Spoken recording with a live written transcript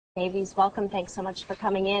Davies, welcome. Thanks so much for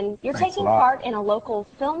coming in. You're Thanks taking part in a local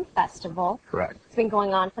film festival. Correct. It's been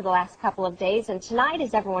going on for the last couple of days, and tonight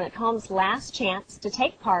is everyone at home's last chance to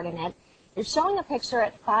take part in it. You're showing a picture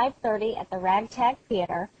at 5:30 at the Ragtag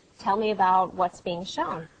Theater. Tell me about what's being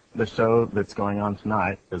shown. The show that's going on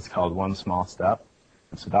tonight is called One Small Step.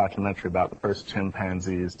 It's a documentary about the first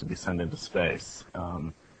chimpanzees to be sent into space.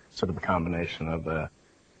 Sort of a combination of the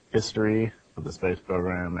history of the space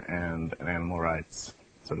program and an animal rights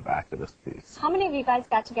sort of activist piece. How many of you guys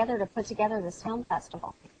got together to put together this film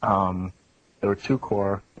festival? There were two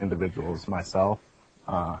core individuals, myself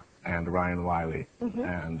and Ryan Wiley,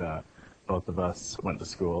 and both of us went to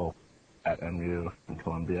school at MU in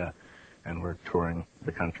Columbia, and we're touring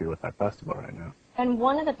the country with our festival right now. And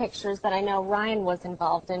one of the pictures that I know Ryan was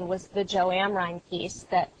involved in was the Joe Amrine piece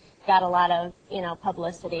that got a lot of,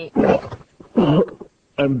 publicity.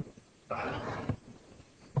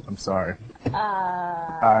 I'm sorry.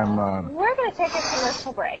 We're going to take a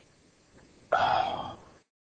commercial break.